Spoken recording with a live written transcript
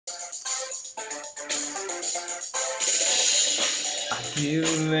do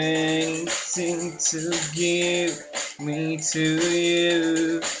anything to give me to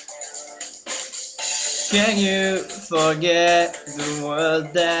you. Can you forget the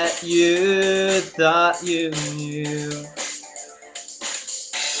world that you thought you knew?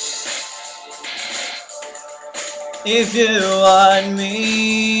 If you want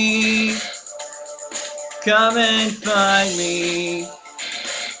me, come and find me.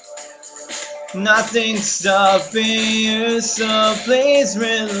 Nothing's stopping you, so please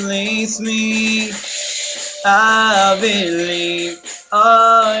release me. I believe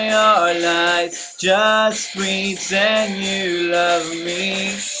all your lies, just pretend you love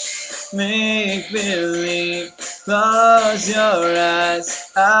me. Make believe, close your eyes,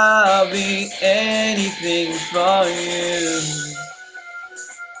 I'll be anything for you.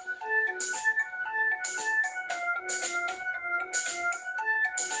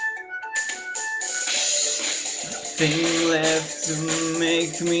 Nothing left to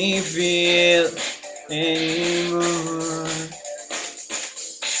make me feel anymore.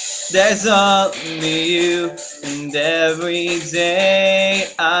 There's only you, and every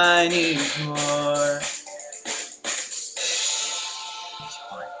day I need more.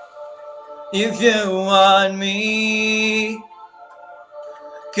 If you want me,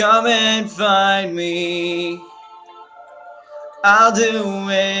 come and find me. I'll do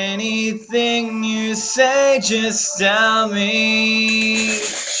anything you say, just tell me.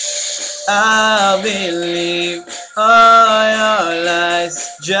 I'll believe all your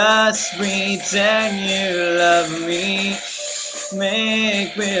lies, just pretend you love me.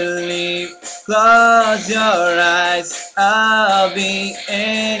 Make believe, close your eyes, I'll be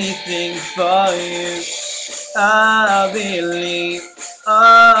anything for you. I'll believe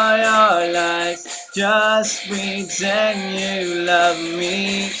all your lies, just pretend you love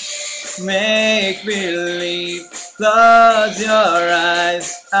me. Make believe, close your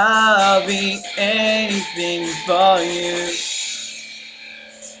eyes, I'll be anything for you.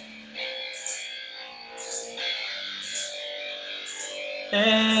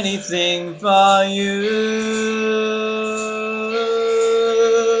 Anything for you.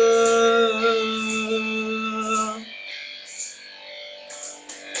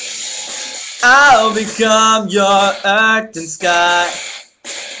 I'll become your earth and sky,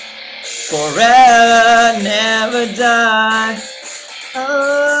 forever, never die.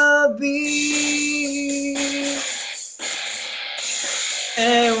 I'll be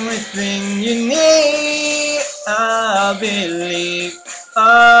everything you need. I'll believe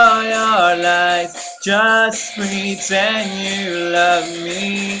all your lies, just pretend you love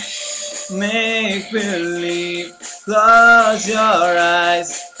me. Make believe, close your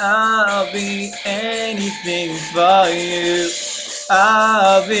eyes, I'll be anything for you.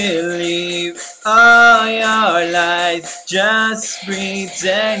 I'll believe all your lies, just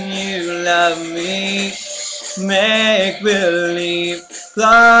pretend you love me. Make believe,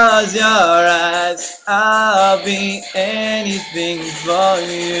 close your eyes, I'll be anything for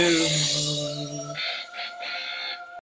you.